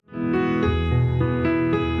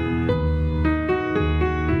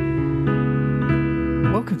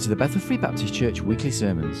to the Bethel Free Baptist Church weekly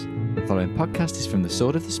sermons. The following podcast is from the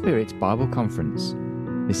Sword of the Spirit Bible Conference.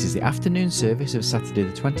 This is the afternoon service of Saturday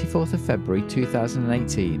the 24th of February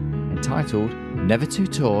 2018, entitled Never Too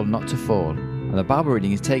Tall Not to Fall, and the Bible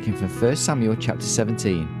reading is taken from 1 Samuel chapter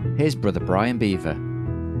 17. Here's Brother Brian Beaver.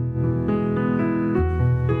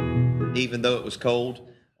 Even though it was cold,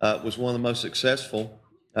 it was one of the most successful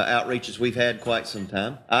outreaches we've had quite some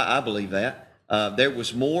time. I believe that. There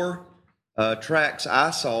was more tracts I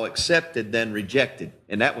saw accepted than rejected,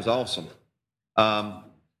 and that was awesome.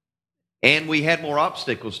 And we had more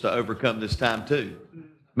obstacles to overcome this time too.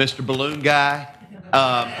 Mr. Balloon Guy,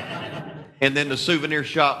 and then the souvenir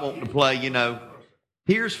shop wanting to play,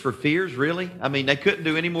 Tears for Fears, really? I mean, they couldn't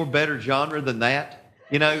do any more better genre than that,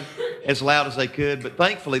 as loud as they could. But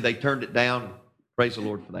thankfully, they turned it down. Praise the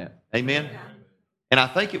Lord for that. Amen? And I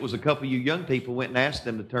think it was a couple of you young people went and asked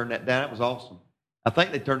them to turn that down. It was awesome. I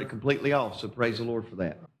think they turned it completely off, so praise the Lord for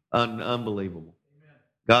that. Unbelievable.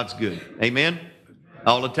 God's good. Amen?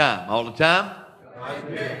 All the time. All the time?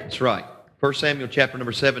 That's right. 1 Samuel chapter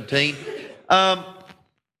number 17.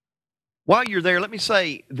 While you're there, let me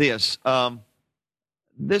say this. When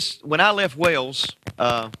I left Wales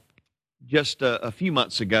just a few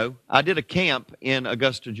months ago, I did a camp in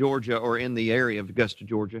Augusta, Georgia, or in the area of Augusta,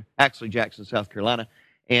 Georgia, actually Jackson, South Carolina,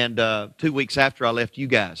 and 2 weeks after I left you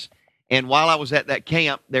guys. And while I was at that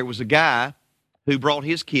camp, there was a guy who brought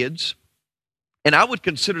his kids, and I would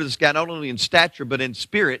consider this guy not only in stature but in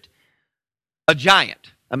spirit a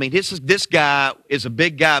giant. I mean, this guy is a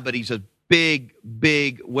big guy, but he's a big,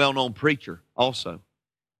 well-known preacher also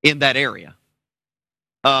in that area.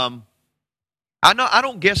 I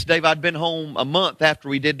don't guess, Dave, I'd been home a month after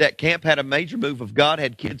we did that camp, had a major move of God,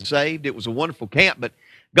 had kids saved. It was a wonderful camp, but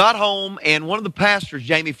got home, and one of the pastors,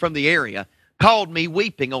 Jamie, from the area, called me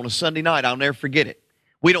weeping on a Sunday night. I'll never forget it.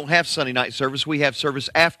 We don't have Sunday night service. We have service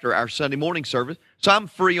after our Sunday morning service, so I'm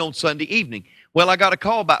free on Sunday evening. Well, I got a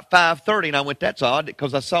call about 5:30, and I went, that's odd,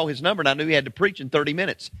 because I saw his number, and I knew he had to preach in 30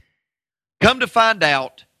 minutes. Come to find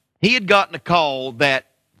out, he had gotten a call that,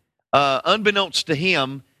 unbeknownst to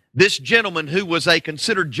him, this gentleman who was a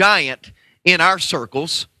considered giant in our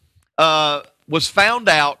circles was found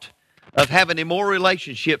out of having immoral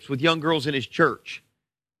relationships with young girls in his church.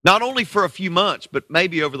 Not only for a few months, but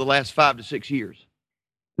maybe over the last 5 to 6 years.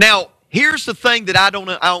 Now, here's the thing that I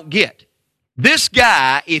don't get. This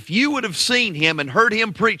guy, if you would have seen him and heard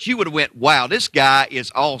him preach, you would have went, wow, this guy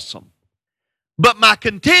is awesome. But my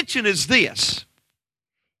contention is this.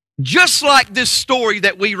 Just like this story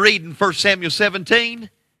that we read in 1 Samuel 17,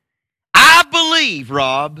 I believe,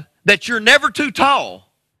 Rob, that you're never too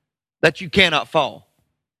tall, that you cannot fall.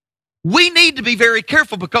 We need to be very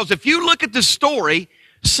careful, because if you look at this story,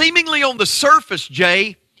 seemingly on the surface,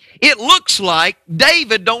 Jay, it looks like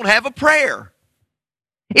David don't have a prayer.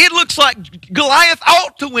 It looks like Goliath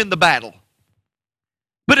ought to win the battle.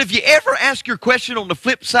 But if you ever ask your question on the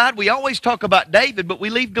flip side, we always talk about David, but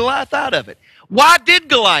we leave Goliath out of it. Why did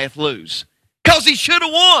Goliath lose? Because he should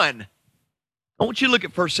have won. I want you to look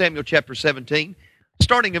at 1 Samuel chapter 17,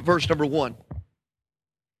 starting at verse number 1.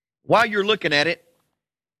 While you're looking at it,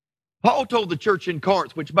 Paul told the church in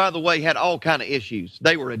Corinth, which, by the way, had all kind of issues.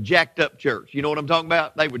 They were a jacked-up church. You know what I'm talking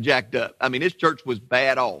about? They were jacked up. I mean, this church was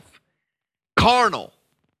bad off. Carnal.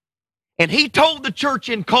 And he told the church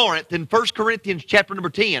in Corinth in 1 Corinthians chapter number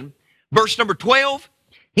 10, verse number 12,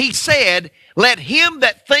 he said, let him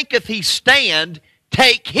that thinketh he stand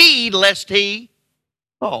take heed lest he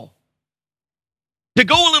fall. To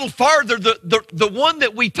go a little farther, the one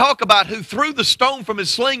that we talk about who threw the stone from his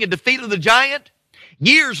sling and defeated the giant,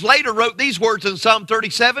 years later wrote these words in Psalm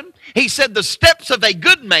 37. He said, the steps of a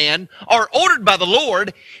good man are ordered by the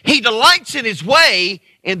Lord. He delights in his way.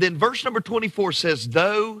 And then verse number 24 says,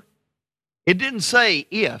 though, it didn't say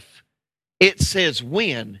if, it says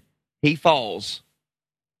when he falls,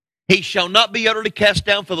 he shall not be utterly cast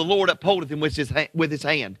down, for the Lord upholdeth him with his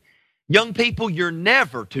hand. Young people, you're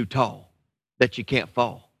never too tall that you can't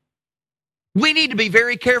fall. We need to be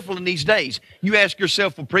very careful in these days. You ask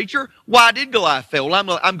yourself, well, preacher, why did Goliath fail?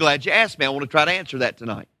 Well, I'm glad you asked me. I want to try to answer that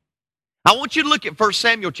tonight. I want you to look at 1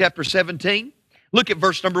 Samuel chapter 17. Look at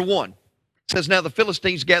verse number 1. It says, now the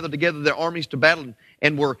Philistines gathered together their armies to battle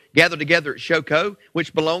and were gathered together at Shochoh,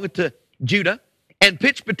 which belongeth to Judah, and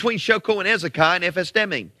pitched between Shochoh and Ezekiah and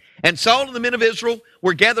Ephes-dammim. And Saul and the men of Israel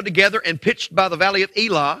were gathered together and pitched by the valley of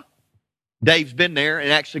Elah. Dave's been there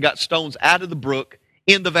and actually got stones out of the brook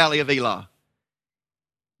in the valley of Elah.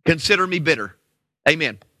 Consider me bitter.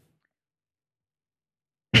 Amen.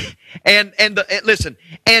 Listen,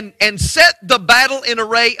 and set the battle in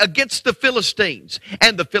array against the Philistines.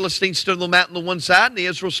 And the Philistines stood on the mountain on one side, and the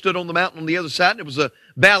Israel stood on the mountain on the other side. And there was a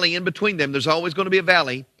valley in between them. There's always going to be a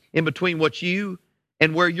valley in between what you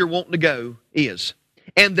and where you're wanting to go is.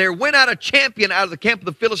 And there went out a champion out of the camp of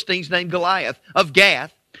the Philistines named Goliath of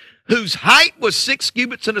Gath, whose height was 6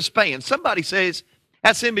 cubits and a span. Somebody says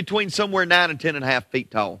that's in between somewhere 9 and 10.5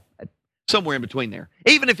 feet tall. Somewhere in between there.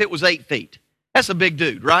 Even if it was 8 feet. That's a big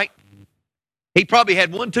dude, right? He probably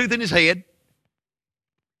had one tooth in his head.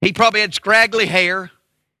 He probably had scraggly hair.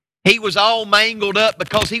 He was all mangled up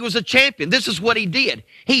because he was a champion. This is what he did.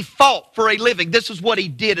 He fought for a living. This is what he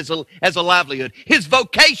did as a livelihood. His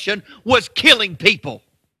vocation was killing people.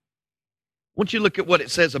 I want you to look at what it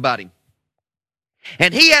says about him.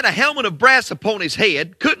 And he had a helmet of brass upon his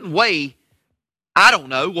head. Couldn't weigh, I don't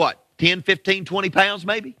know, what, 10, 15, 20 pounds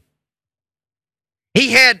maybe?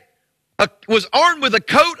 He was armed with a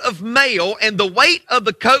coat of mail, and the weight of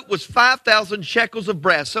the coat was 5,000 shekels of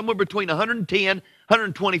brass, somewhere between 110,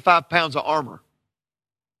 125 pounds of armor.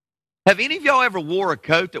 Have any of y'all ever wore a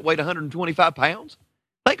coat that weighed 125 pounds?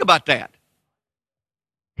 Think about that.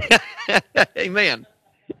 Amen.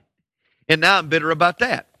 And now I'm bitter about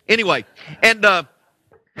that. Anyway, and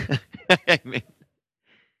amen.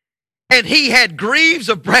 And he had greaves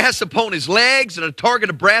of brass upon his legs and a target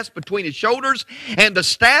of brass between his shoulders. And the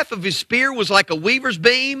staff of his spear was like a weaver's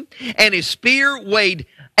beam. And his spear weighed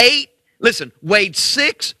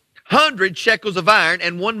 600 shekels of iron.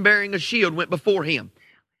 And one bearing a shield went before him.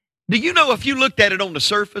 Do you know if you looked at it on the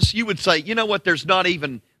surface, you would say, you know what, there's not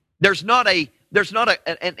an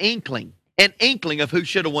inkling of who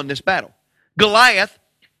should have won this battle. Goliath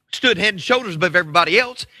stood head and shoulders above everybody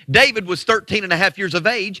else. David was 13 and a half years of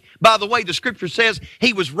age. By the way, the scripture says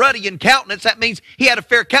he was ruddy in countenance. That means he had a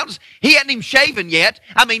fair countenance. He hadn't even shaven yet.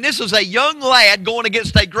 I mean, this was a young lad going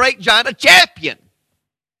against a great giant, a champion.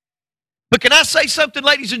 But can I say something,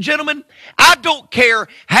 ladies and gentlemen? I don't care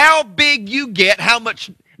how big you get, how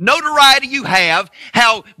much notoriety you have,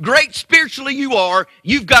 how great spiritually you are.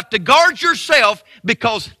 You've got to guard yourself,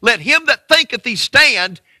 because let him that thinketh he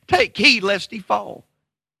stand take heed lest he fall.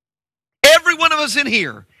 Every one of us in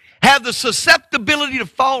here have the susceptibility to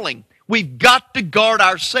falling. We've got to guard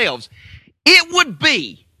ourselves. It would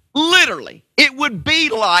be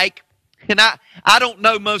like, and I don't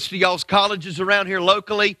know most of y'all's colleges around here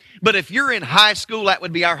locally, but if you're in high school, that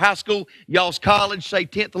would be our high school, y'all's college, say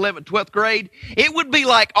 10th, 11th, 12th grade, it would be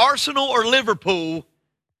like Arsenal or Liverpool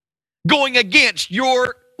going against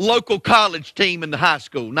your local college team in the high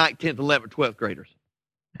school, 9th, 10th, 11th, 12th graders.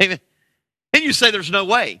 Amen. And you say there's no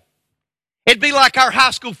way. It'd be like our high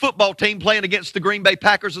school football team playing against the Green Bay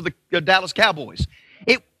Packers or the Dallas Cowboys.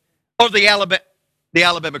 Or the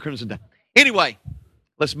Alabama Crimson Tide. Anyway,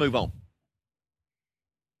 let's move on.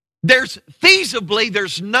 There's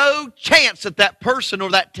no chance that person or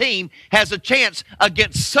that team has a chance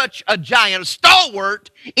against such a giant, a stalwart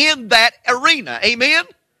in that arena. Amen?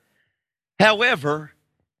 However,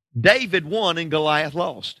 David won and Goliath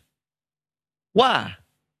lost. Why?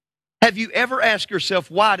 Have you ever asked yourself,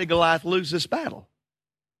 why did Goliath lose this battle?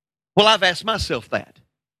 Well, I've asked myself that.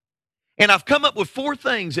 And I've come up with 4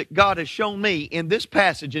 things that God has shown me in this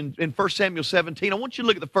passage in 1 Samuel 17. I want you to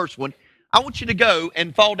look at the first one. I want you to go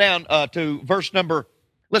and fall down to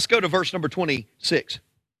let's go to verse number 26.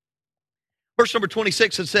 Verse number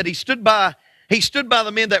 26, it said, He stood by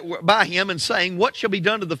the men that were by him, and saying, What shall be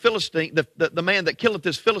done to the Philistine, the man that killeth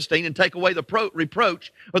this Philistine, and take away the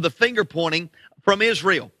reproach or the finger pointing from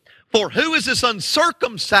Israel? For who is this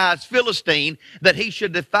uncircumcised Philistine that he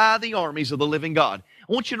should defy the armies of the living God?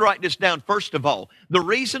 I want you to write this down first of all. The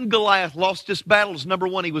reason Goliath lost this battle is, number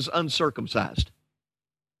one, he was uncircumcised.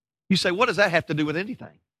 You say, what does that have to do with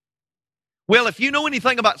anything? Well, if you know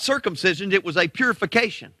anything about circumcision, it was a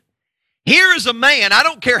purification. Here is a man, I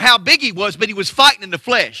don't care how big he was, but he was fighting in the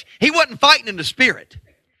flesh. He wasn't fighting in the spirit.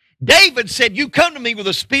 David said, you come to me with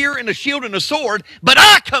a spear and a shield and a sword, but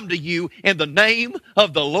I come to you in the name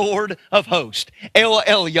of the Lord of hosts. El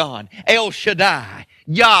Elyon, El Shaddai,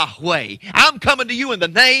 Yahweh. I'm coming to you in the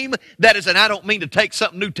name that is, and I don't mean to take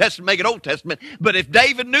something New Testament, make it Old Testament, but if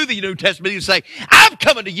David knew the New Testament, he'd say, I'm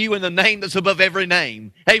coming to you in the name that's above every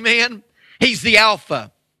name. Amen? He's the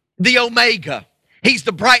Alpha, the Omega. He's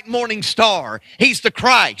the bright morning star. He's the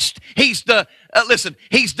Christ. He's the,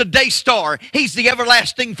 He's the day star. He's the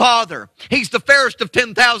everlasting Father. He's the fairest of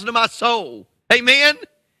 10,000 of my soul. Amen?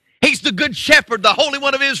 He's the good shepherd, the Holy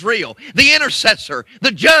One of Israel, the intercessor,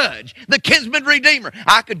 the judge, the kinsman redeemer.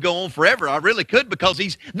 I could go on forever. I really could, because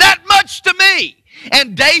he's that much to me.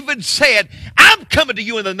 And David said, I'm coming to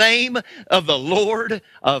you in the name of the Lord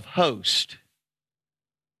of hosts.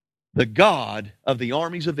 the God of the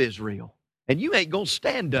armies of Israel. And you ain't going to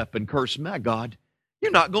stand up and curse my God.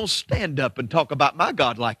 You're not going to stand up and talk about my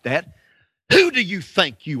God like that. Who do you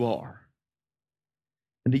think you are?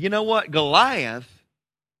 And do you know what? Goliath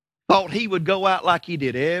thought he would go out like he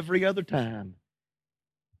did every other time.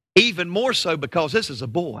 Even more so because this is a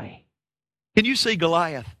boy. Can you see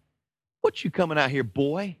Goliath? What you coming out here,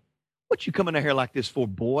 boy? What you coming out here like this for,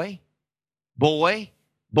 boy? Boy,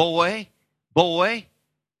 boy, boy.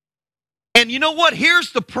 And you know what?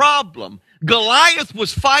 Here's the problem. Goliath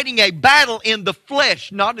was fighting a battle in the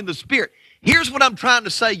flesh, not in the spirit. Here's what I'm trying to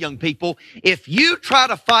say, young people. If you try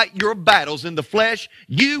to fight your battles in the flesh,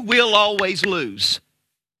 you will always lose.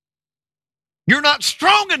 You're not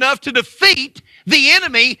strong enough to defeat the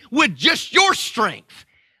enemy with just your strength.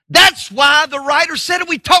 That's why the writer said it.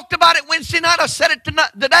 We talked about it Wednesday night. I said it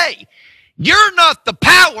today. You're not the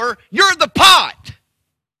power, you're the pot.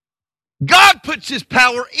 God puts His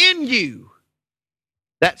power in you.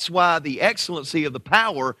 That's why the excellency of the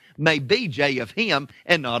power may be, Jay, of Him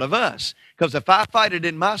and not of us. Because if I fight it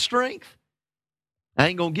in my strength, I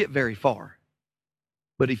ain't going to get very far.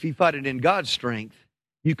 But if you fight it in God's strength,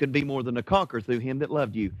 you can be more than a conqueror through Him that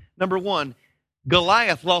loved you. Number one,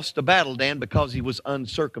 Goliath lost the battle, Dan, because he was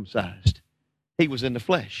uncircumcised. He was in the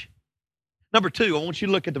flesh. Number two, I want you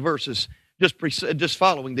to look at the verses just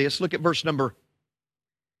following this.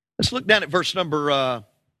 Let's look down at verse number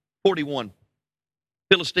 41.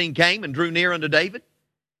 Philistine came and drew near unto David,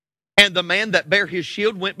 and the man that bare his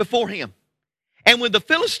shield went before him. And when the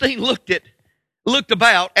Philistine looked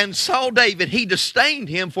about and saw David, he disdained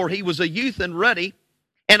him, for he was a youth and ruddy,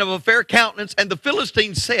 and of a fair countenance. And the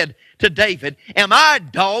Philistine said to David, Am I a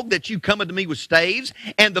dog that you come unto me with staves?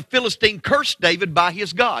 And the Philistine cursed David by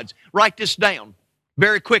his gods. Write this down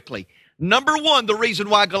very quickly. Number one, the reason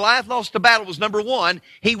why Goliath lost the battle was, number one,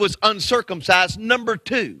 he was uncircumcised. Number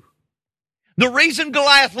two, the reason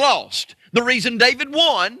Goliath lost, the reason David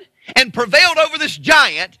won and prevailed over this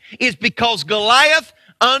giant is because Goliath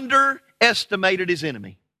underestimated his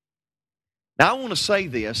enemy. Now, I want to say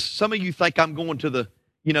this. Some of you think I'm going to the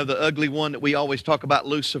ugly one that we always talk about,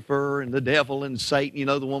 Lucifer and the devil and Satan,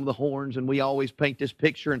 the one with the horns, and we always paint this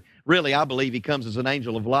picture. And really, I believe he comes as an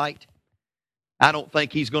angel of light. I don't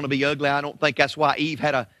think he's going to be ugly. I don't think that's why Eve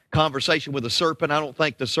had a conversation with the serpent. I don't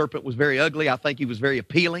think the serpent was very ugly. I think he was very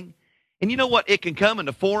appealing. And you know what? It can come in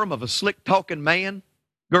the form of a slick-talking man,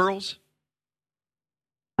 girls.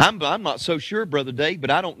 I'm not so sure, Brother Dave,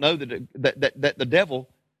 but I don't know that the devil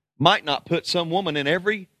might not put some woman in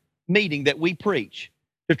every meeting that we preach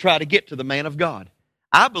to try to get to the man of God.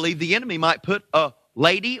 I believe the enemy might put a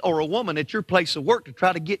lady or a woman at your place of work to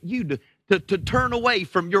try to get you to turn away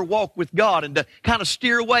from your walk with God and to kind of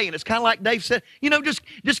steer away. And it's kind of like Dave said,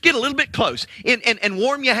 just get a little bit close and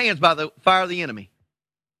warm your hands by the fire of the enemy.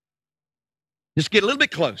 Just get a little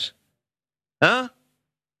bit close. Huh?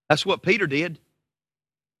 That's what Peter did.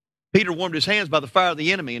 Peter warmed his hands by the fire of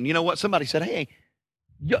the enemy. And you know what? Somebody said, Hey,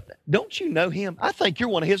 don't you know him? I think you're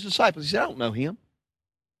one of his disciples. He said, I don't know him.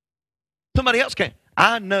 Somebody else came.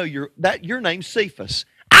 I know your name's Cephas.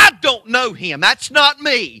 I don't know him. That's not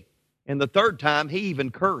me. And the third time, he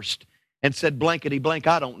even cursed and said, blankety blank,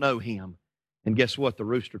 I don't know him. And guess what? The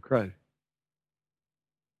rooster crowed.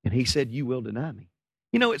 And he said, you will deny me.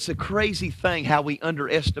 It's a crazy thing how we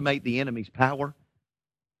underestimate the enemy's power.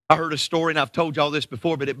 I heard a story, and I've told you all this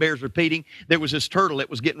before, but it bears repeating. There was this turtle that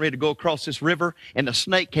was getting ready to go across this river, and a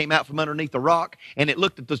snake came out from underneath the rock, and it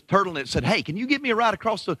looked at the turtle, and it said, Hey, can you give me a ride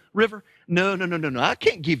across the river? No, I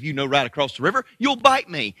can't give you no ride across the river. You'll bite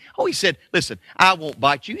me. Oh, he said, Listen, I won't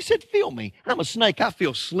bite you. He said, Feel me. I'm a snake. I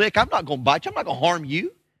feel slick. I'm not going to bite you. I'm not going to harm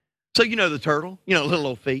you. So the turtle, little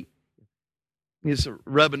old feet. He's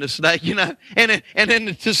rubbing the snake, and then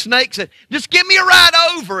the snake said, just give me a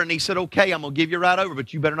ride over. And he said, okay, I'm going to give you a ride over,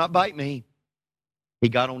 but you better not bite me. He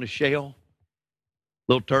got on his shell,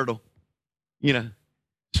 little turtle,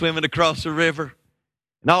 swimming across the river.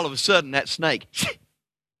 And all of a sudden, that snake,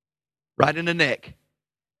 right in the neck.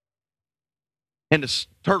 And the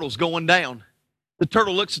turtle's going down. The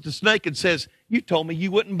turtle looks at the snake and says, you told me you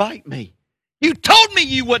wouldn't bite me. You told me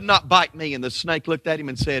you would not bite me. And the snake looked at him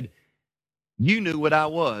and said, you knew what I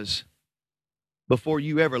was before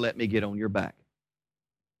you ever let me get on your back.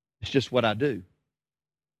 It's just what I do.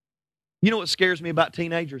 You know what scares me about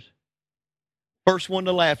teenagers? First one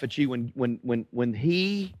to laugh at you when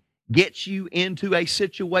he gets you into a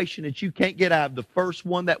situation that you can't get out of, the first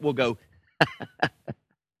one that will go,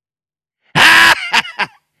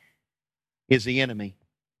 is the enemy.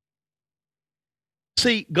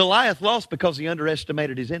 See, Goliath lost because he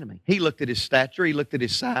underestimated his enemy. He looked at his stature. He looked at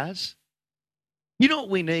his size. You know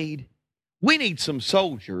what we need? We need some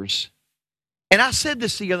soldiers. And I said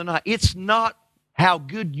this the other night. It's not how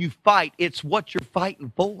good you fight, it's what you're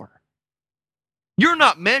fighting for. You're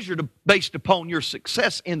not measured based upon your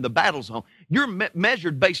success in the battle zone. You're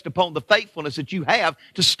measured based upon the faithfulness that you have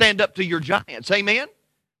to stand up to your giants. Amen?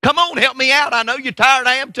 Come on, help me out. I know you're tired.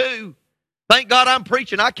 I am too. Thank God I'm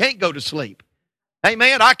preaching. I can't go to sleep.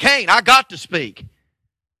 Amen? I can't. I got to speak.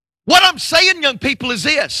 What I'm saying, young people, is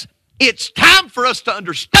this. It's time for us to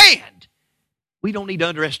understand we don't need to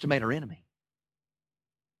underestimate our enemy.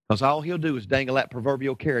 Because all he'll do is dangle that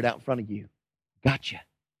proverbial carrot out in front of you. Gotcha.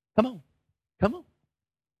 Come on. Come on.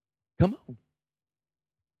 Come on.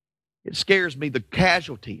 It scares me, the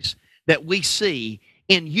casualties that we see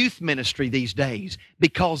in youth ministry these days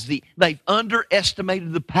because they've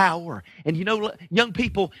underestimated the power. And you know, young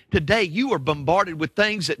people, today you are bombarded with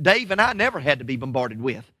things that Dave and I never had to be bombarded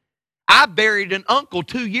with. I buried an uncle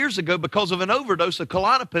 2 years ago because of an overdose of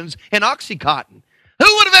Klonopins and Oxycontin.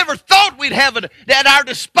 Who would have ever thought we'd have it at our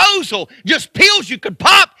disposal, just pills you could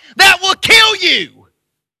pop that will kill you?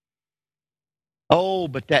 Oh,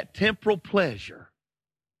 but that temporal pleasure,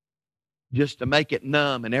 just to make it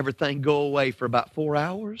numb and everything go away for about 4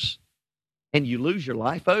 hours, and you lose your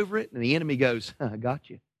life over it, and the enemy goes, I got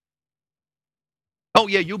you. Oh,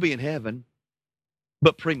 yeah, you'll be in heaven,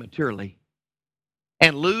 but prematurely,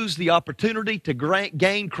 and lose the opportunity to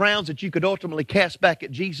gain crowns that you could ultimately cast back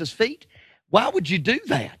at Jesus' feet. Why would you do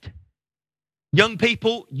that? Young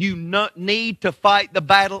people, you need to fight the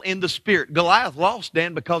battle in the Spirit. Goliath lost,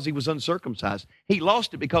 Dan, because he was uncircumcised. He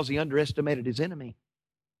lost it because he underestimated his enemy.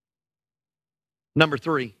 Number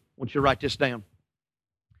 3, I want you to write this down.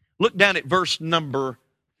 Look down at verse number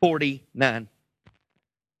 49.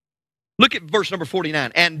 Look at verse number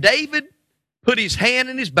 49. And David put his hand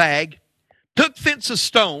in his bag, took thence a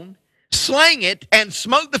stone, slang it, and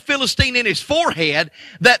smote the Philistine in his forehead,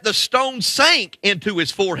 that the stone sank into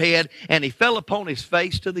his forehead, and he fell upon his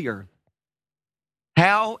face to the earth.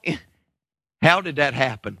 How did that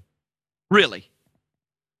happen? Really?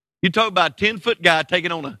 You talk about a 10-foot guy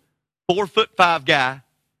taking on a 4'5" guy.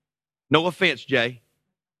 No offense, Jay.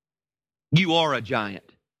 You are a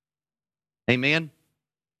giant. Amen?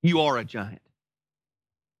 You are a giant.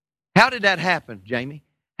 How did that happen, Jamie?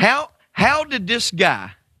 How did this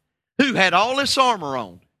guy, who had all this armor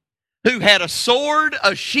on, who had a sword,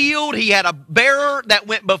 a shield, he had a bearer that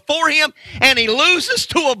went before him, and he loses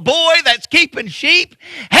to a boy that's keeping sheep?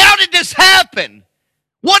 How did this happen?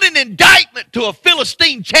 What an indictment to a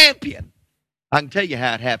Philistine champion. I can tell you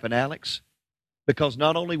how it happened, Alex. Because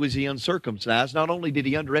not only was he uncircumcised, not only did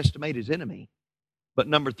he underestimate his enemy, but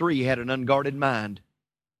number 3, he had an unguarded mind.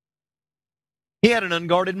 He had an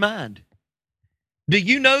unguarded mind. Do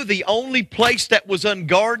you know the only place that was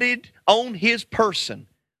unguarded on his person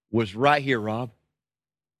was right here, Rob?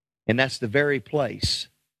 And that's the very place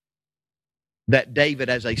that David,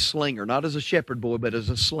 as a slinger, not as a shepherd boy, but as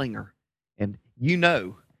a slinger. And you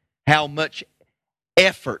know how much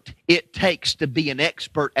effort it takes to be an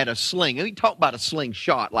expert at a sling. We talk about a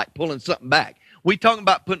slingshot, like pulling something back. We talking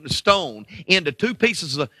about putting a stone into 2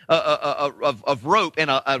 pieces of rope and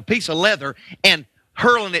a piece of leather and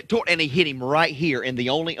hurling it toward, and he hit him right here in the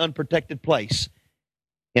only unprotected place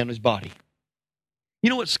in his body. You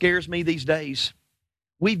know what scares me these days?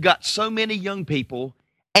 We've got so many young people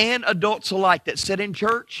and adults alike that sit in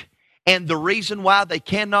church, and the reason why they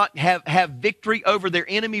cannot have victory over their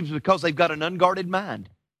enemies is because they've got an unguarded mind.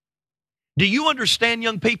 Do you understand,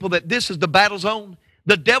 young people, that this is the battle zone?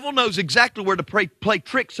 The devil knows exactly where to play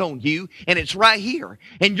tricks on you, and it's right here.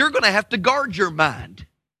 And you're going to have to guard your mind.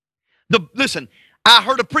 Listen, I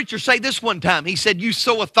heard a preacher say this one time. He said, you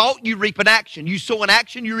sow a thought, you reap an action. You sow an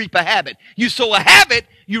action, you reap a habit. You sow a habit,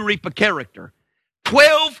 you reap a character.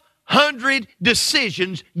 1,200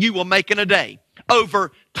 decisions you will make in a day.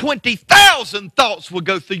 Over 20,000 thoughts will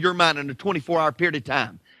go through your mind in a 24-hour period of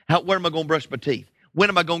time. Where am I going to brush my teeth? When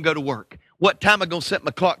am I going to go to work? What time am I going to set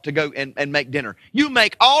my clock to go and make dinner? You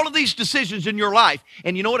make all of these decisions in your life.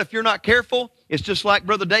 And you know what? If you're not careful, it's just like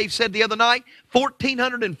Brother Dave said the other night,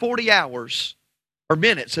 1,440 hours or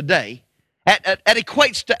minutes a day. That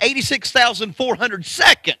equates to 86,400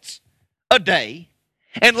 seconds a day.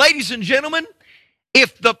 And ladies and gentlemen,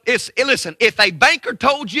 if a banker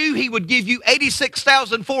told you he would give you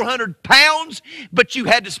 86,400 pounds, but you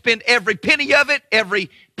had to spend every penny of it, every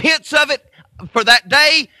pence of it for that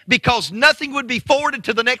day because nothing would be forwarded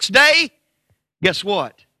to the next day, guess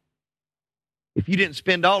what? If you didn't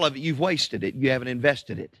spend all of it, you've wasted it. You haven't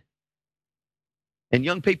invested it. And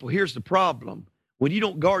young people, here's the problem. When you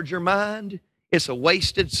don't guard your mind, it's a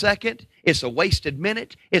wasted second, it's a wasted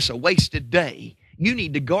minute, it's a wasted day. You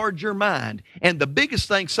need to guard your mind. And the biggest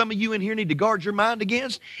thing some of you in here need to guard your mind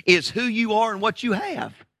against is who you are and what you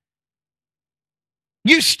have.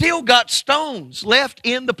 You still got stones left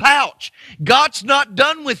in the pouch. God's not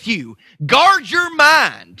done with you. Guard your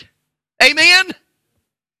mind. Amen?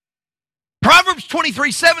 Proverbs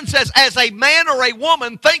 23:7 says, as a man or a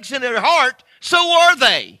woman thinks in their heart, so are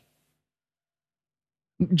they.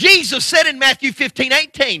 Jesus said in Matthew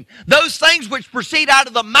 15:18, those things which proceed out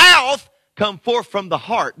of the mouth come forth from the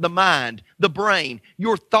heart, the mind, the brain,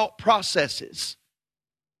 your thought processes.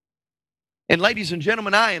 And ladies and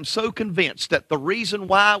gentlemen, I am so convinced that the reason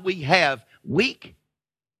why we have weak,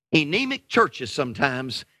 anemic churches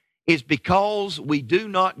sometimes is because we do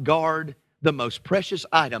not guard the most precious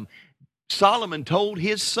item. Solomon told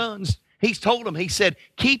his sons, he said,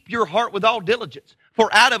 keep your heart with all diligence, for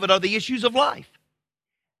out of it are the issues of life.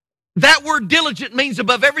 That word diligent means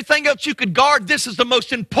above everything else you could guard, this is the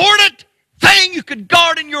most important thing you could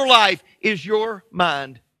guard in your life is your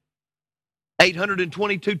mind.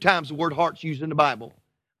 822 times the word heart's used in the Bible.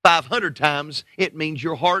 500 times it means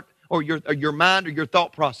your heart or your mind or your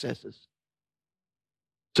thought processes.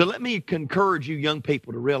 So let me encourage you young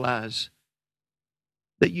people to realize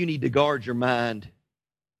that you need to guard your mind.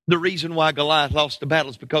 The reason why Goliath lost the battle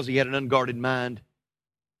is because he had an unguarded mind.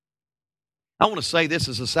 I want to say this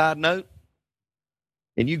as a side note,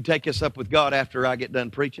 and you can take this up with God after I get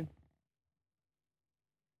done preaching.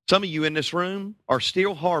 Some of you in this room are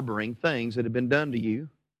still harboring things that have been done to you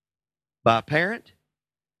by a parent,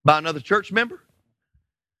 by another church member,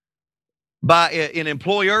 by an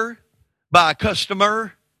employer, by a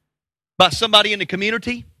customer, by somebody in the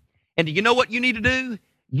community. And do you know what you need to do?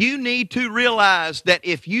 You need to realize that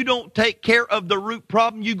if you don't take care of the root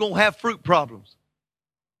problem, you're going to have fruit problems.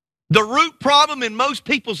 The root problem in most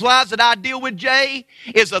people's lives that I deal with, Jay,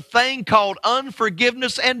 is a thing called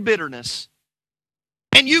unforgiveness and bitterness.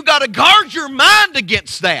 And you got to guard your mind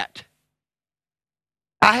against that.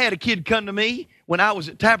 I had a kid come to me when I was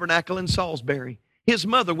at Tabernacle in Salisbury. His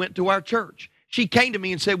mother went to our church. She came to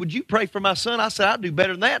me and said, would you pray for my son? I said, I'll do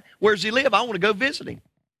better than that. Where does he live? I want to go visit him.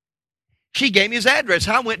 She gave me his address.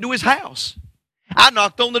 I went to his house. I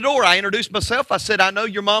knocked on the door. I introduced myself. I said, I know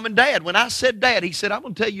your mom and dad. When I said dad, he said, I'm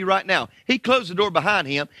going to tell you right now. He closed the door behind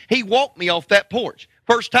him. He walked me off that porch.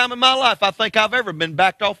 First time in my life I think I've ever been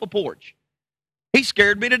backed off a porch. He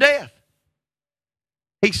scared me to death.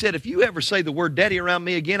 He said, if you ever say the word daddy around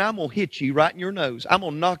me again, I'm going to hit you right in your nose. I'm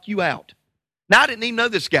going to knock you out. Now, I didn't even know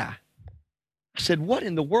this guy. I said, what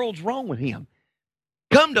in the world's wrong with him?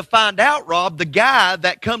 Come to find out, Rob, the guy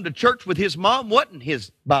that come to church with his mom wasn't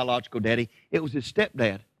his biological daddy. It was his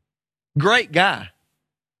stepdad. Great guy.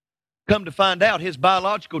 Come to find out, his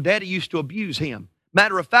biological daddy used to abuse him.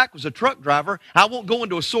 Matter of fact, was a truck driver. I won't go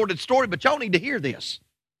into a sordid story, but y'all need to hear this.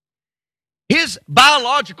 His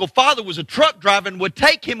biological father was a truck driver and would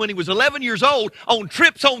take him when he was 11 years old on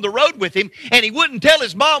trips on the road with him, and he wouldn't tell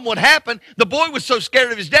his mom what happened. The boy was so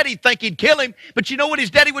scared of his daddy, he'd think he'd kill him. But you know what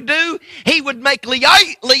his daddy would do? He would make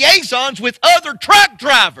liaisons with other truck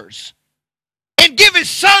drivers and give his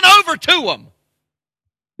son over to them.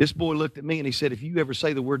 This boy looked at me and he said, if you ever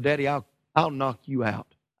say the word daddy, I'll knock you out.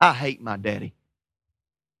 I hate my daddy.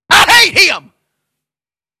 I hate him.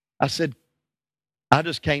 I said, I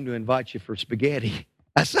just came to invite you for spaghetti.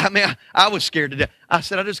 I was scared to death. I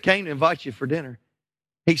said, I just came to invite you for dinner.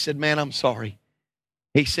 He said, man, I'm sorry.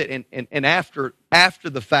 He said, and after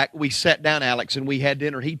the fact, we sat down, Alex, and we had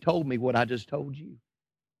dinner. He told me what I just told you.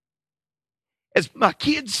 As my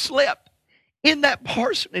kids slept in that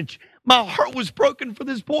parsonage, my heart was broken for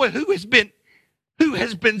this boy who has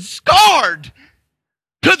been scarred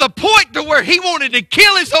to the point to where he wanted to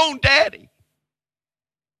kill his own daddy.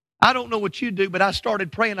 I don't know what you do, but I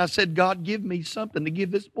started praying. I said, God, give me something to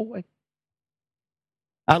give this boy.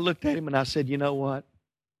 I looked at him and I said, you know what?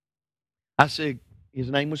 I said,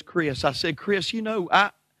 his name was Chris. I said, Chris, you know,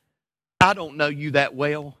 I don't know you that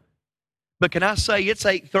well. But can I say, it's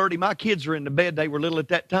 8:30. My kids are in the bed. They were little at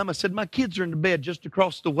that time. I said, my kids are in the bed just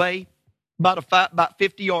across the way, about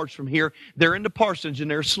 50 yards from here. They're in the parsonage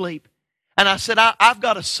and they're asleep. And I said, I've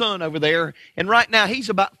got a son over there, and right now he's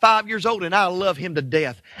about 5 years old, and I love him to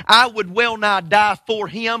death. I would well nigh die for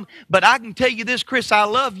him, but I can tell you this, Chris, I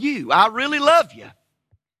love you. I really love you.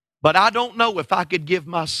 But I don't know if I could give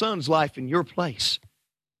my son's life in your place.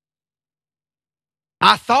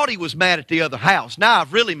 I thought he was mad at the other house. Now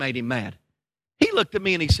I've really made him mad. He looked at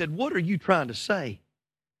me and he said, what are you trying to say?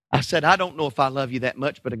 I said, I don't know if I love you that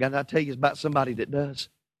much, but again, I tell you about somebody that does.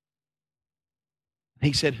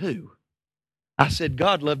 He said, who? I said,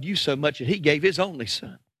 God loved you so much that He gave His only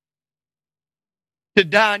Son to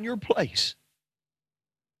die in your place,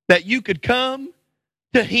 that you could come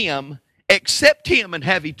to Him, accept Him, and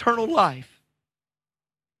have eternal life.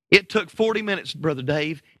 It took 40 minutes, Brother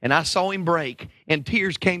Dave, and I saw him break, and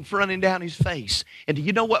tears came running down his face. And do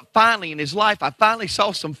you know what? Finally in his life, I finally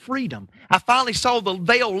saw some freedom. I finally saw the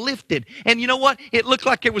veil lifted. And you know what? It looked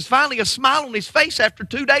like there was finally a smile on his face after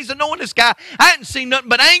 2 days of knowing this guy. I hadn't seen nothing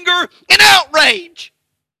but anger and outrage.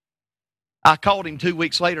 I called him 2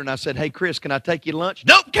 weeks later, and I said, "Hey, Chris, can I take you to lunch?"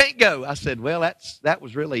 "Nope, can't go." I said, "Well, that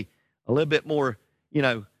was really a little bit more,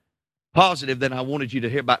 positive than I wanted you to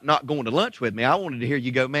hear about not going to lunch with me. I wanted to hear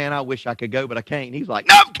you go, "Man, I wish I could go, but I can't." He's like,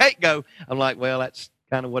 "No, can't go." I'm like, "Well, that's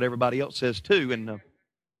kind of what everybody else says too." And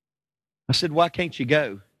I said, "Why can't you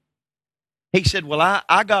go?" He said, "Well,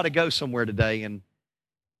 I got to go somewhere today." And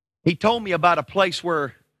he told me about a place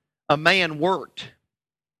where a man worked.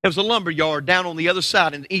 It was a lumber yard down on the other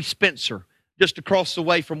side in East Spencer, just across the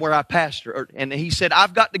way from where I pastor. And he said,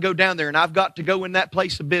 "I've got to go down there, and I've got to go in that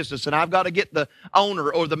place of business, and I've got to get the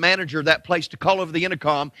owner or the manager of that place to call over the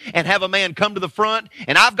intercom and have a man come to the front,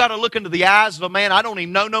 and I've got to look into the eyes of a man I don't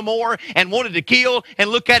even know no more and wanted to kill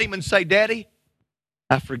and look at him and say, 'Daddy,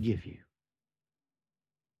 I forgive you.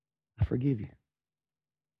 I forgive you.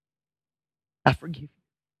 I forgive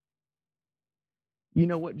you.'" You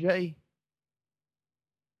know what, Jay?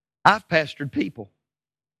 I've pastored people.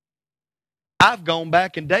 I've gone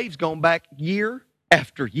back, and Dave's gone back year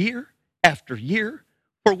after year after year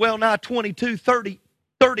for well nigh 22, 30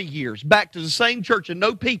 years, back to the same church and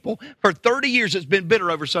no people for 30 years that's been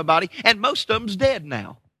bitter over somebody, and most of them's dead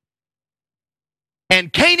now.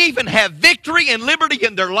 And can't even have victory and liberty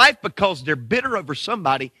in their life because they're bitter over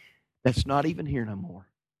somebody that's not even here no more.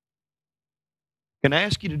 Can I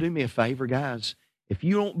ask you to do me a favor, guys? If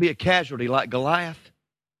you won't be a casualty like Goliath,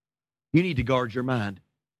 you need to guard your mind.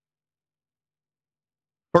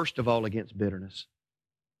 First of all, against bitterness.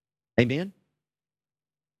 Amen?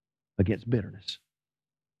 Against bitterness.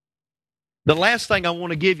 The last thing I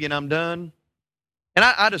want to give you, and I'm done, and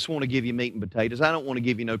I just want to give you meat and potatoes. I don't want to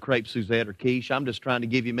give you no crepe Suzette or quiche. I'm just trying to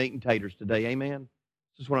give you meat and taters today. Amen?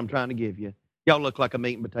 This is what I'm trying to give you. Y'all look like a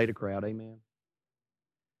meat and potato crowd. Amen?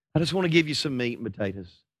 I just want to give you some meat and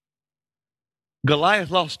potatoes.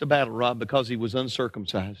 Goliath lost the battle, Rob, because he was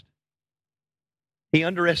uncircumcised. He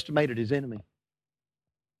underestimated his enemy.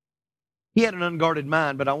 He had an unguarded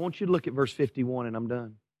mind, but I want you to look at verse 51, and I'm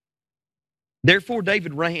done. "Therefore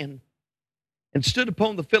David ran and stood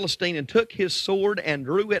upon the Philistine and took his sword and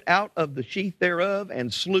drew it out of the sheath thereof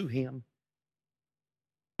and slew him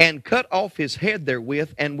and cut off his head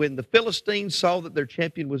therewith. And when the Philistines saw that their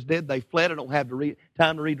champion was dead, they fled." I don't have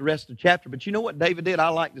time to read the rest of the chapter, but you know what David did? I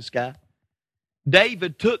like this guy.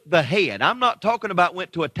 David took the head. I'm not talking about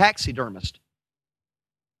went to a taxidermist.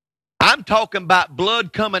 I'm talking about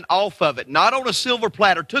blood coming off of it, not on a silver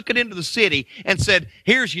platter, took it into the city and said,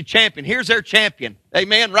 "Here's your champion. Here's their champion."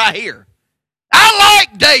 Amen, right here. I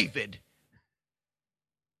like David.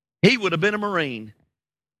 He would have been a Marine.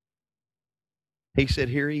 He said,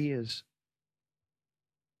 "Here he is."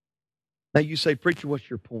 Now you say, "Preacher, what's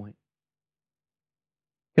your point?"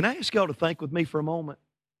 Can I ask y'all to think with me for a moment?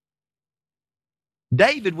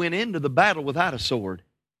 David went into the battle without a sword,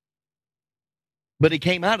 but he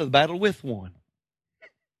came out of the battle with one.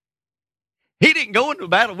 He didn't go into the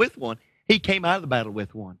battle with one. He came out of the battle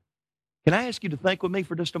with one. Can I ask you to think with me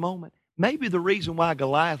for just a moment? Maybe the reason why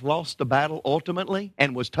Goliath lost the battle ultimately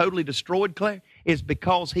and was totally destroyed, Claire, is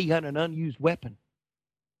because he had an unused weapon.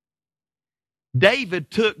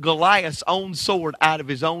 David took Goliath's own sword out of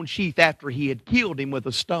his own sheath after he had killed him with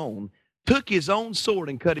a stone, took his own sword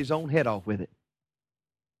and cut his own head off with it.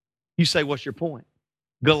 You say, "What's your point?"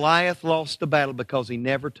 Goliath lost the battle because he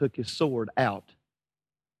never took his sword out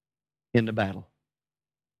in the battle.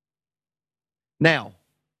 Now,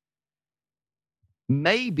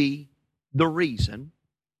 maybe the reason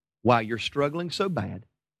why you're struggling so bad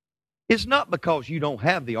is not because you don't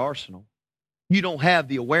have the arsenal. You don't have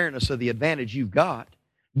the awareness of the advantage you've got.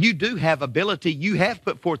 You do have ability. You have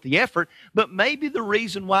put forth the effort. But maybe the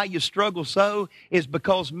reason why you struggle so is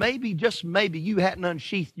because maybe, just maybe, you hadn't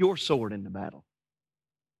unsheathed your sword in the battle.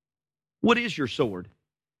 What is your sword?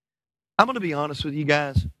 I'm going to be honest with you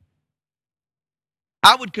guys.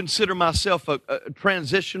 I would consider myself a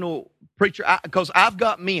transitional preacher because I've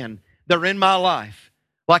got men that are in my life,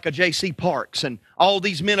 like a J.C. Parks and all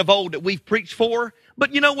these men of old that we've preached for.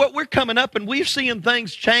 But you know what? We're coming up and we're seeing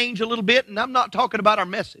things change a little bit, and I'm not talking about our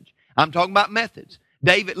message. I'm talking about methods.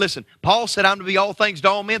 David, listen, Paul said, "I'm to be all things to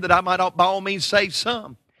all men, that I might by all means save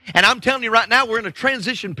some." And I'm telling you right now, we're in a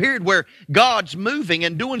transition period where God's moving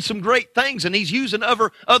and doing some great things, and He's using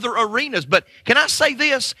other arenas. But can I say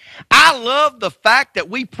this? I love the fact that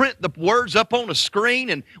we print the words up on a screen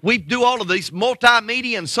and we do all of these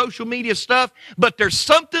multimedia and social media stuff, but there's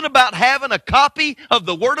something about having a copy of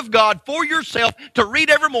the Word of God for yourself to read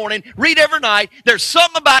every morning, read every night. There's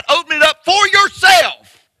something about opening it up for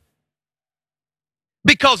yourself.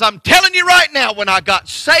 Because I'm telling you right now, when I got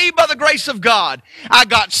saved by the grace of God, I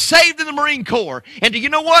got saved in the Marine Corps. And do you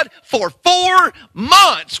know what? For 4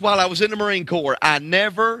 months while I was in the Marine Corps, I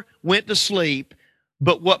never went to sleep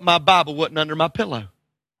but what my Bible wasn't under my pillow.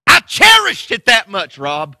 I cherished it that much,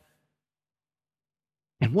 Rob.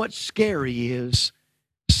 And what's scary is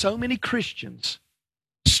so many Christians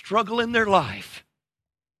struggle in their life.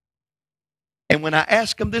 And when I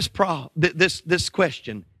ask them this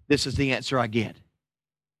question, this is the answer I get.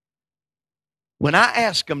 When I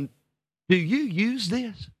ask them, do you use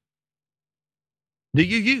this? Do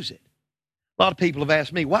you use it? A lot of people have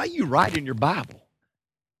asked me, why are you writing your Bible?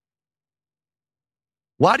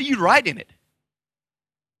 Why do you write in it?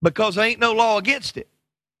 Because there ain't no law against it.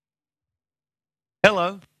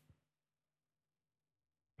 Hello.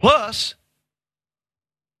 Plus,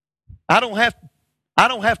 I don't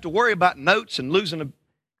have to worry about notes and losing them,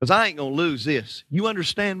 because I ain't going to lose this. You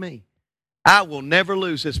understand me? I will never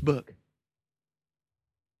lose this book.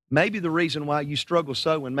 Maybe the reason why you struggle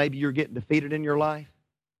so and maybe you're getting defeated in your life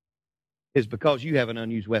is because you have an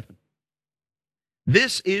unused weapon.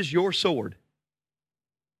 This is your sword.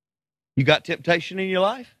 You got temptation in your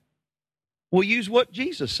life? Well, use what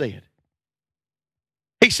Jesus said.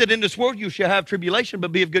 He said, in this world you shall have tribulation,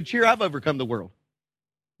 but be of good cheer. I've overcome the world.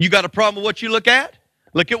 You got a problem with what you look at?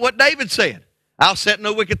 Look at what David said. I'll set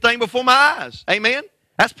no wicked thing before my eyes. Amen?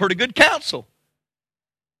 That's pretty good counsel.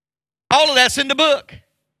 All of that's in the book.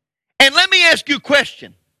 And let me ask you a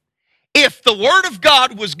question. If the Word of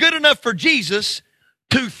God was good enough for Jesus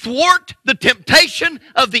to thwart the temptation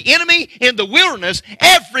of the enemy in the wilderness,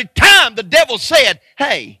 every time the devil said,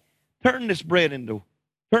 hey, turn this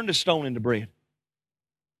stone into bread.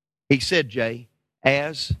 He said, Jay,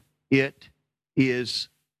 as it is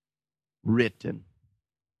written.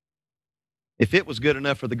 If it was good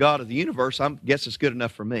enough for the God of the universe, I guess it's good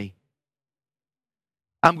enough for me.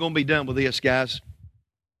 I'm going to be done with this, guys.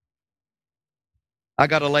 I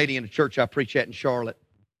got a lady in a church I preach at in Charlotte,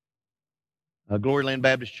 a Gloryland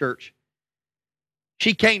Baptist Church.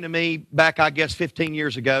 She came to me back, I guess, 15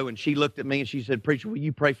 years ago, and she looked at me and she said, preacher, will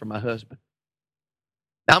you pray for my husband?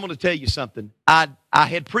 Now, I'm going to tell you something. I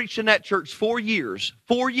had preached in that church 4 years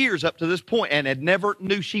up to this point, and had never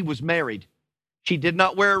knew she was married. She did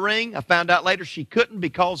not wear a ring. I found out later she couldn't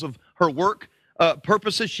because of her work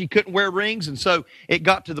purposes. She couldn't wear rings, and so it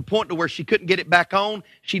got to the point to where she couldn't get it back on.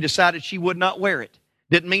 She decided she would not wear it.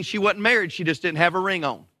 Didn't mean she wasn't married. She just didn't have a ring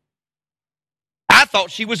on. I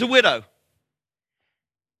thought she was a widow.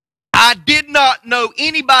 I did not know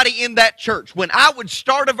anybody in that church. When I would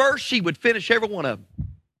start a verse, she would finish every one of them.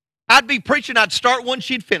 I'd be preaching, I'd start one,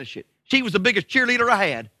 she'd finish it. She was the biggest cheerleader I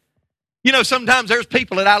had. You know, sometimes there's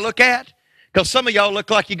people that I look at, because some of y'all look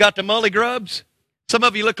like you got the mully grubs. Some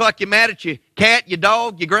of you look like you're mad at your cat, your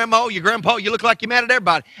dog, your grandma, your grandpa. You look like you're mad at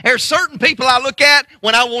everybody. There's certain people I look at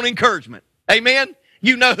when I want encouragement. Amen?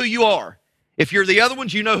 You know who you are. If you're the other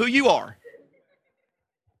ones, you know who you are.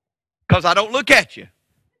 Because I don't look at you.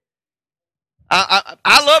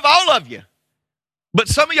 I love all of you. But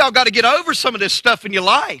some of y'all got to get over some of this stuff in your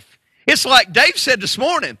life. It's like Dave said this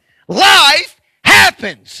morning. Life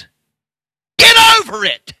happens. Get over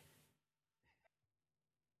it.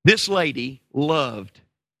 This lady loved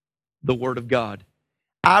the Word of God.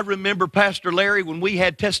 I remember Pastor Larry, when we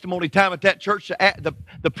had testimony time at that church,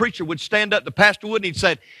 the preacher would stand up, the pastor would,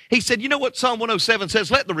 and he said, you know what Psalm 107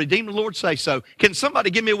 says? Let the redeemed of the Lord say so. Can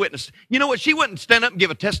somebody give me a witness? You know what? She wouldn't stand up and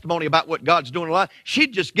give a testimony about what God's doing in her life.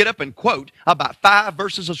 She'd just get up and quote about 5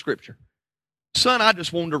 verses of Scripture. Son, I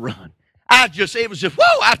just wanted to run. It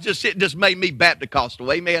just made me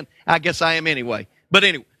Baptist-costal. Amen. I guess I am anyway. But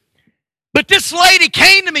anyway. But this lady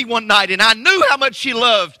came to me one night, and I knew how much she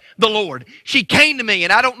loved the Lord. She came to me,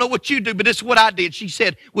 and I don't know what you do, but this is what I did. She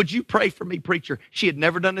said, would you pray for me, preacher? She had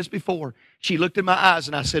never done this before. She looked in my eyes,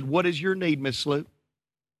 and I said, what is your need, Miss Lou?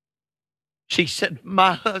 She said,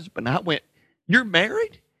 my husband. I went, you're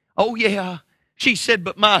married? Oh, yeah. She said,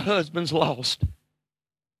 but my husband's lost.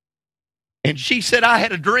 And she said, I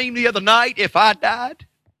had a dream the other night, if I died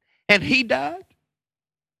and he died,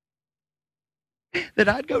 that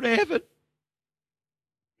I'd go to heaven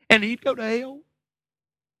and he'd go to hell.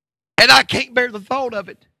 And I can't bear the thought of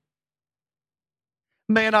it.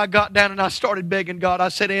 Man, I got down and I started begging God. I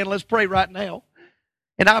said, Ann, let's pray right now.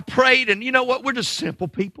 And I prayed, and you know what? We're just simple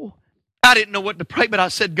people. I didn't know what to pray, but I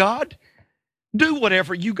said, God, do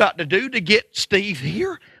whatever you got to do to get Steve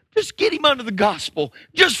here. Just get him under the gospel.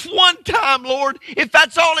 Just one time, Lord. If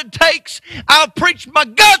that's all it takes, I'll preach my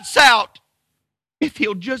guts out. If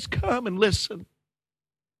he'll just come and listen.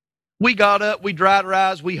 We got up, we dried our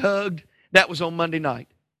eyes, we hugged. That was on Monday night.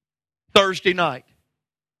 Thursday night,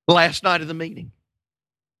 last night of the meeting.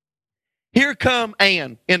 Here come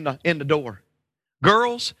Ann in the door.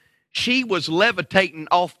 Girls, she was levitating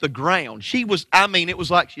off the ground. It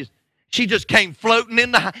was like she just came floating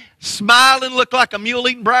in the smiling, looked like a mule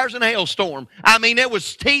eating briars in a hailstorm. It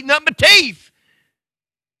was teeth, nothing but teeth.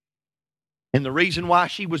 And the reason why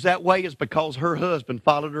she was that way is because her husband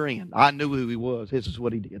followed her in. I knew who he was. This is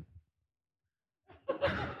what he did.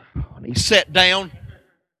 And he sat down,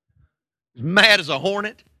 as mad as a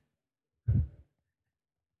hornet.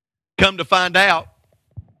 Come to find out,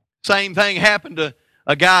 same thing happened to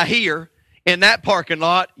a guy here in that parking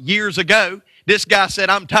lot years ago. This guy said,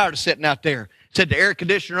 I'm tired of sitting out there. Said the air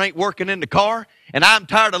conditioner ain't working in the car, and I'm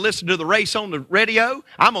tired of listening to the race on the radio.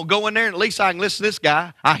 I'm going to go in there and at least I can listen to this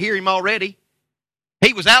guy. I hear him already.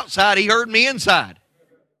 He was outside. He heard me inside.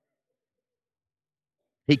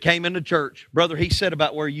 He came into church. Brother, he said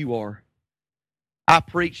about where you are. I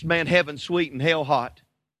preached, man, heaven sweet and hell hot.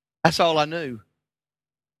 That's all I knew.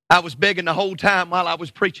 I was begging the whole time while I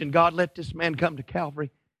was preaching, God, let this man come to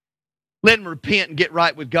Calvary. Let him repent and get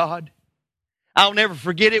right with God. I'll never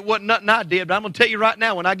forget it. Wasn't nothing I did, but I'm going to tell you right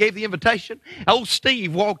now, when I gave the invitation, old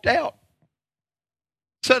Steve walked out.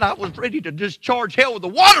 Said I was ready to just charge hell with a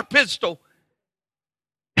water pistol.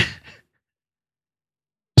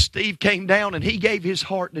 Steve came down and he gave his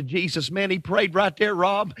heart to Jesus. Man, he prayed right there,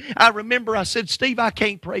 Rob. I remember I said, Steve, I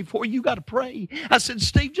can't pray for you. You got to pray. I said,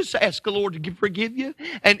 Steve, just ask the Lord to forgive you.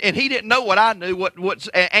 And he didn't know what I knew,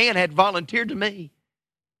 what Ann had volunteered to me.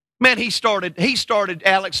 Man, he started,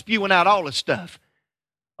 Alex, spewing out all this stuff.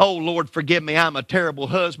 Oh, Lord, forgive me. I'm a terrible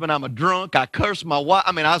husband. I'm a drunk. I cursed my wife.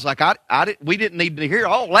 I was like, we didn't need to hear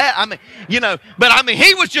all that. But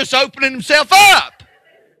he was just opening himself up.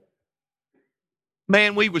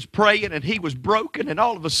 Man, we was praying and he was broken, and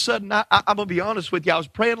all of a sudden, I'm going to be honest with you, I was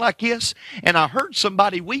praying like this, and I heard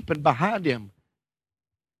somebody weeping behind him.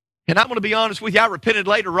 And I'm going to be honest with you, I repented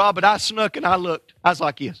later, Rob, but I snuck and I looked. I was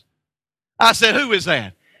like this. I said, who is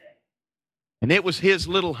that? And it was his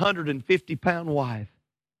little 150-pound wife.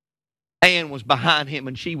 Ann was behind him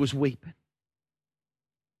and she was weeping.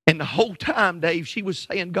 And the whole time, Dave, she was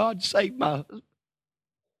saying, God, save my husband.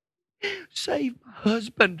 Save my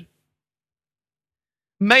husband.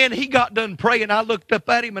 Man, he got done praying. I looked up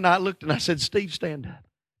at him and I said, Steve, stand up.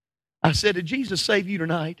 I said, did Jesus save you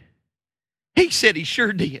tonight? He said he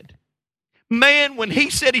sure did. Man, when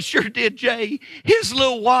he said he sure did, Jay, his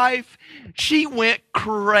little wife, she went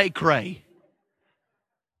cray-cray.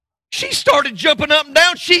 She started jumping up and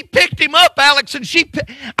down. She picked him up, Alex, and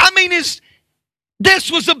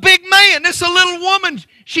this was a big man. This a little woman.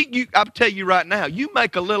 I'll tell you right now, you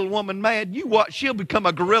make a little woman mad, she'll become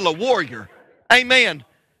a guerrilla warrior. Amen.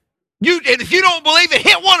 And if you don't believe it,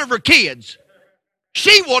 hit one of her kids.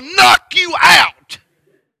 She will knock you out.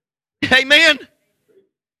 Amen.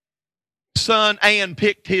 Son, Ann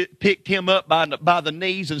picked him up by the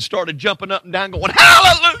knees and started jumping up and down going,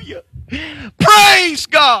 hallelujah. Praise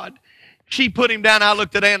God. She put him down. I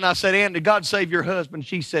looked at Ann and I said, Ann, did God save your husband?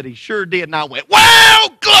 She said, he sure did. And I went, well,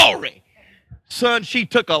 glory. Son, she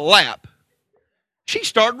took a lap. She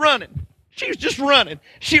started running. She was just running.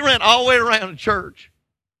 She ran all the way around the church.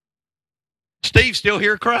 Steve's still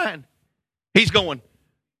here crying. He's going.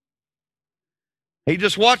 He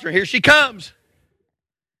just watched her. Here she comes.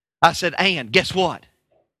 I said, Ann, guess what?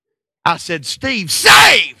 I said, Steve,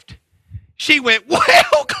 saved. She went,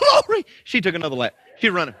 well, glory. She took another lap.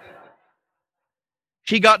 She's running.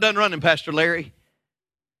 She got done running, Pastor Larry.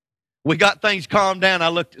 We got things calmed down. I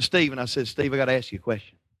looked at Steve and I said, Steve, I got to ask you a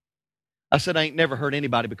question. I said, I ain't never hurt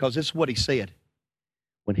anybody, because this is what he said.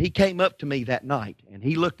 When he came up to me that night and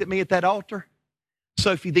he looked at me at that altar,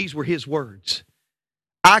 Sophie, these were his words.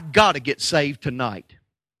 I got to get saved tonight.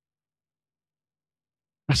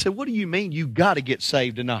 I said, what do you mean you got to get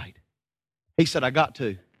saved tonight? He said, I got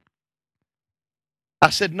to. I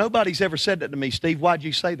said, nobody's ever said that to me, Steve. Why'd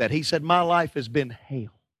you say that? He said, my life has been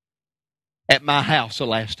hell at my house the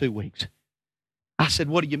last 2 weeks. I said,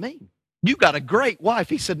 what do you mean? You got a great wife.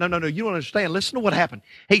 He said, no, you don't understand. Listen to what happened.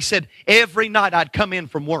 He said, every night I'd come in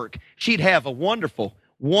from work, she'd have a wonderful,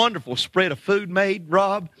 wonderful spread of food made,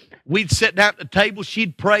 Rob. We'd sit down at the table.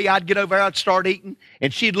 She'd pray. I'd get over there. I'd start eating.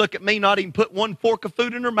 And she'd look at me, not even put one fork of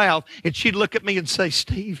food in her mouth. And she'd look at me and say,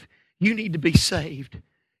 Steve, you need to be saved.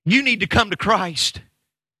 You need to come to Christ.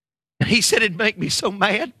 And he said it'd make me so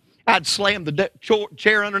mad, I'd slam the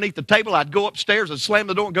chair underneath the table, I'd go upstairs and slam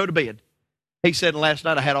the door and go to bed. He said, and last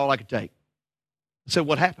night I had all I could take. I said,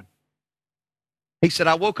 what happened? He said,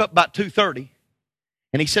 I woke up about 2:30,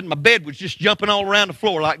 and he said my bed was just jumping all around the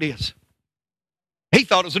floor like this. He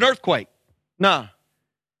thought it was an earthquake. Nah.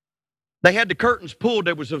 They had the curtains pulled.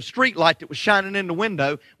 There was a street light that was shining in the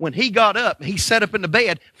window. When he got up, he sat up in the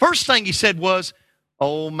bed. First thing he said was,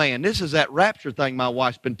 oh man, this is that rapture thing my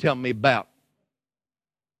wife's been telling me about.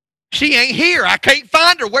 She ain't here. I can't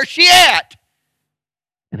find her. Where's she at?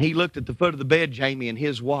 And he looked at the foot of the bed, Jamie, and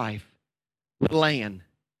his wife, little Ann,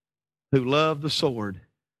 who loved the sword,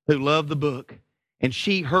 who loved the book. And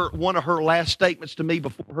one of her last statements to me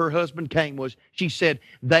before her husband came was, she said,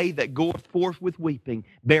 they that goeth forth with weeping,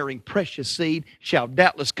 bearing precious seed, shall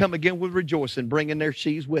doubtless come again with rejoicing, bringing their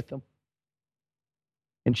sheaves with them.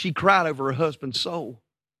 And she cried over her husband's soul.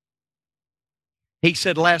 He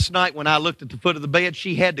said, last night when I looked at the foot of the bed,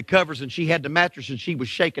 she had the covers and she had the mattress and she was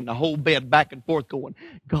shaking the whole bed back and forth going,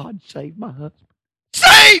 God, save my husband.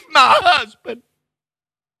 Save my husband!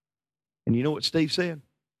 And you know what Steve said?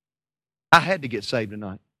 I had to get saved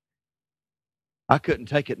tonight. I couldn't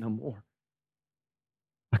take it no more.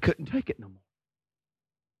 I couldn't take it no more.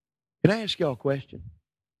 Can I ask y'all a question?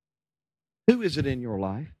 Who is it in your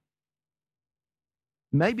life?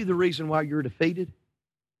 Maybe the reason why you're defeated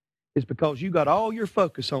is because you got all your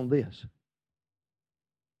focus on this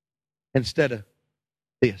instead of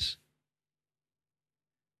this.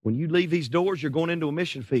 When you leave these doors, you're going into a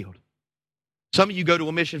mission field. Some of you go to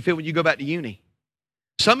a mission field when you go back to uni.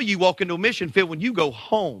 Some of you walk into a mission field when you go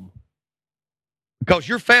home because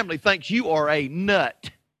your family thinks you are a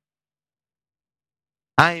nut.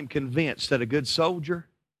 I am convinced that a good soldier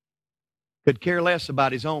could care less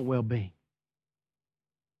about his own well-being.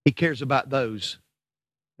 He cares about those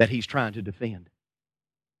that he's trying to defend.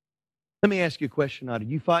 Let me ask you a question tonight.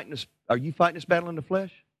 Are you fighting this battle in the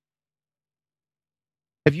flesh?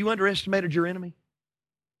 Have you underestimated your enemy?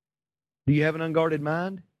 Do you have an unguarded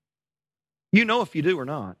mind? You know if you do or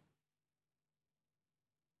not.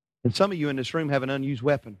 And some of you in this room have an unused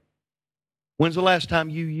weapon. When's the last time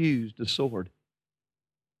you used a sword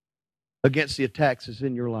against the attacks that's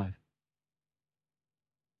in your life?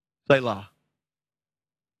 Selah.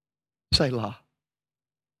 Selah.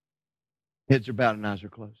 Heads are bowed and eyes are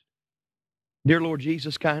closed. Dear Lord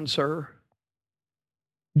Jesus, kind sir,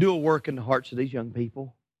 do a work in the hearts of these young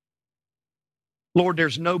people. Lord,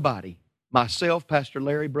 there's nobody, myself, Pastor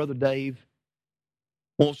Larry, Brother Dave,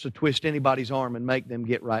 wants to twist anybody's arm and make them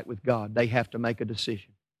get right with God. They have to make a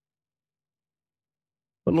decision.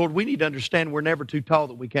 But Lord, we need to understand we're never too tall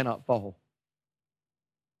that we cannot fall.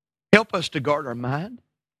 Help us to guard our mind.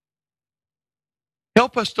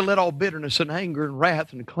 Help us to let all bitterness and anger and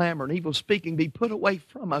wrath and clamor and evil speaking be put away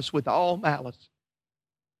from us with all malice.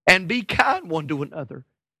 And be kind one to another,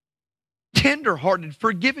 tender-hearted,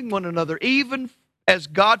 forgiving one another, even as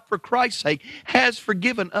God, for Christ's sake, has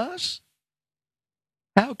forgiven us.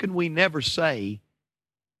 How can we never say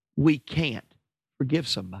we can't forgive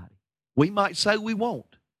somebody? We might say we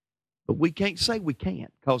won't, but we can't say we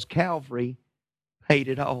can't because Calvary paid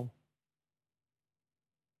it all.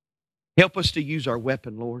 Help us to use our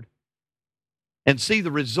weapon, Lord, and see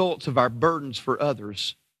the results of our burdens for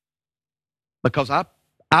others. Because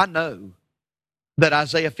I know that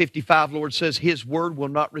Isaiah 55, Lord, says His word will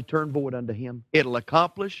not return void unto Him. It'll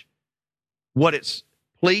accomplish what it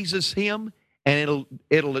pleases Him, and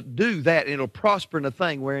it'll do that, and it'll prosper in the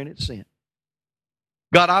thing wherein it's sent.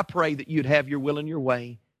 God, I pray that You'd have Your will and Your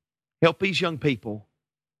way. Help these young people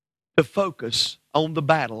to focus on the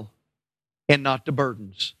battle and not the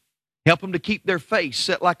burdens. Help them to keep their face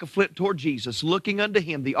set like a flint toward Jesus, looking unto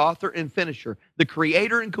Him, the author and finisher, the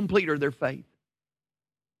creator and completer of their faith.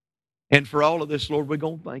 And for all of this, Lord, we're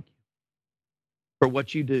going to thank You for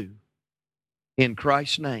what You do. In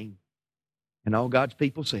Christ's name. And all God's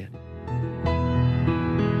people said.